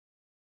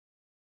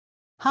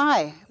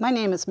Hi, my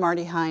name is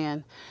Marty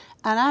Hayen,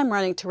 and I'm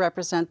running to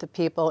represent the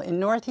people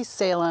in Northeast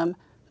Salem,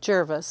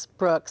 Jervis,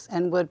 Brooks,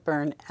 and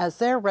Woodburn as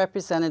their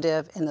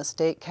representative in the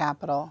state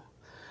capitol.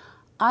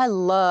 I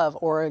love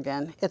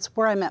Oregon. It's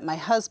where I met my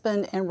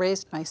husband and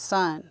raised my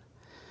son.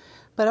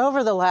 But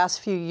over the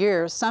last few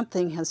years,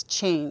 something has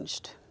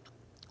changed.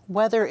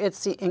 Whether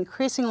it's the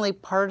increasingly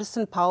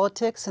partisan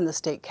politics in the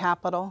state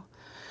capitol,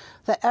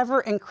 the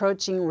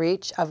ever-encroaching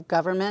reach of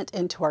government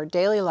into our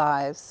daily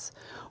lives,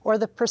 or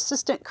the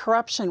persistent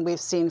corruption we've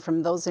seen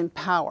from those in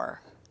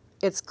power,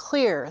 it's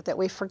clear that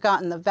we've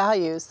forgotten the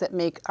values that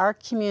make our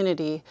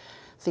community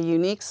the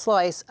unique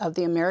slice of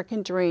the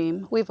American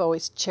dream we've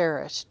always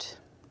cherished.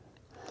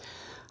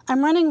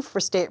 I'm running for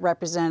state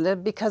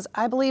representative because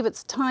I believe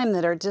it's time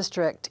that our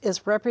district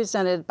is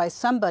represented by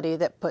somebody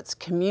that puts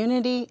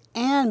community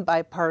and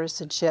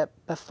bipartisanship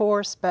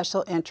before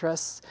special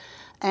interests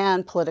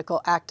and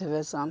political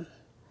activism.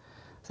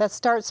 That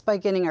starts by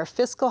getting our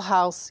fiscal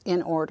house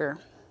in order.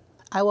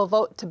 I will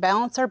vote to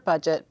balance our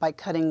budget by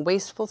cutting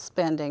wasteful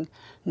spending,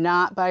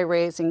 not by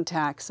raising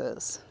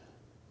taxes.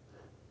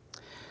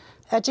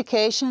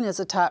 Education is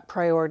a top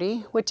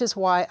priority, which is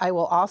why I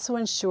will also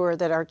ensure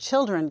that our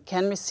children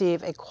can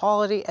receive a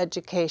quality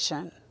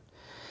education.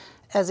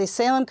 As a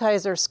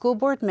Salem-Keizer School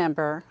Board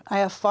member, I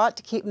have fought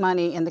to keep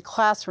money in the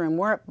classroom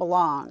where it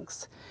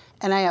belongs,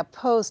 and I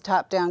oppose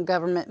top-down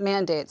government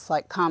mandates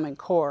like Common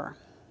Core.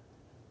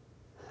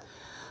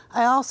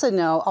 I also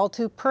know all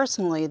too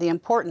personally the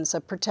importance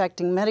of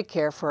protecting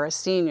Medicare for our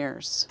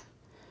seniors.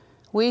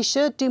 We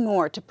should do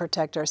more to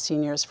protect our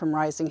seniors from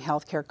rising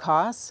health care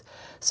costs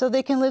so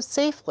they can live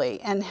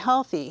safely and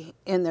healthy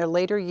in their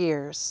later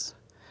years.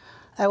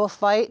 I will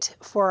fight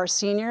for our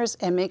seniors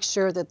and make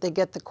sure that they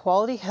get the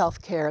quality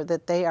health care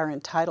that they are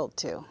entitled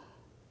to.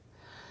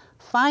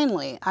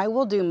 Finally, I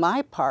will do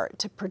my part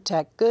to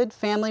protect good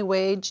family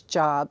wage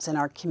jobs in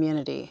our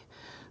community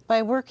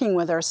by working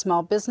with our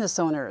small business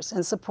owners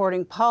and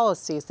supporting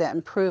policies that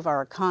improve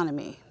our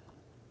economy.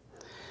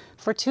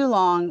 For too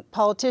long,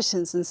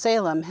 politicians in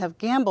Salem have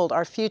gambled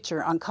our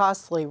future on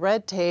costly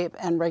red tape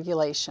and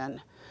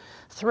regulation,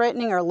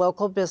 threatening our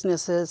local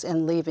businesses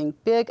and leaving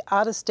big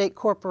out-of-state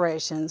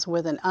corporations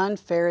with an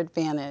unfair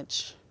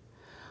advantage.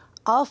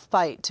 I'll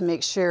fight to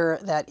make sure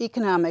that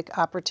economic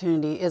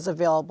opportunity is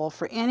available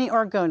for any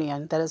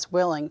Oregonian that is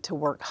willing to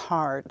work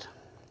hard.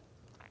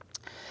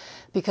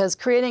 Because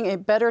creating a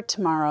better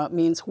tomorrow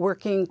means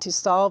working to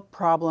solve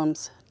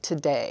problems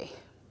today.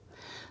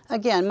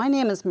 Again, my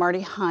name is Marty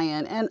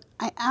Hayen, and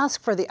I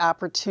ask for the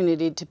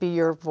opportunity to be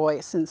your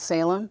voice in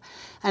Salem,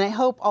 and I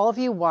hope all of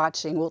you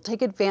watching will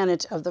take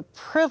advantage of the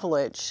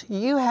privilege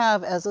you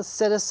have as a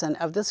citizen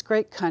of this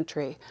great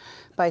country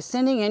by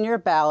sending in your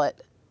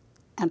ballot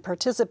and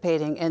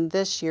participating in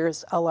this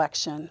year's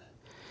election.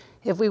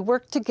 If we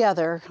work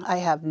together, I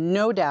have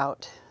no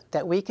doubt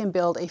that we can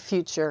build a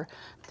future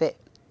that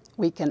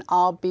we can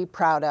all be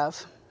proud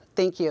of.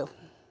 Thank you.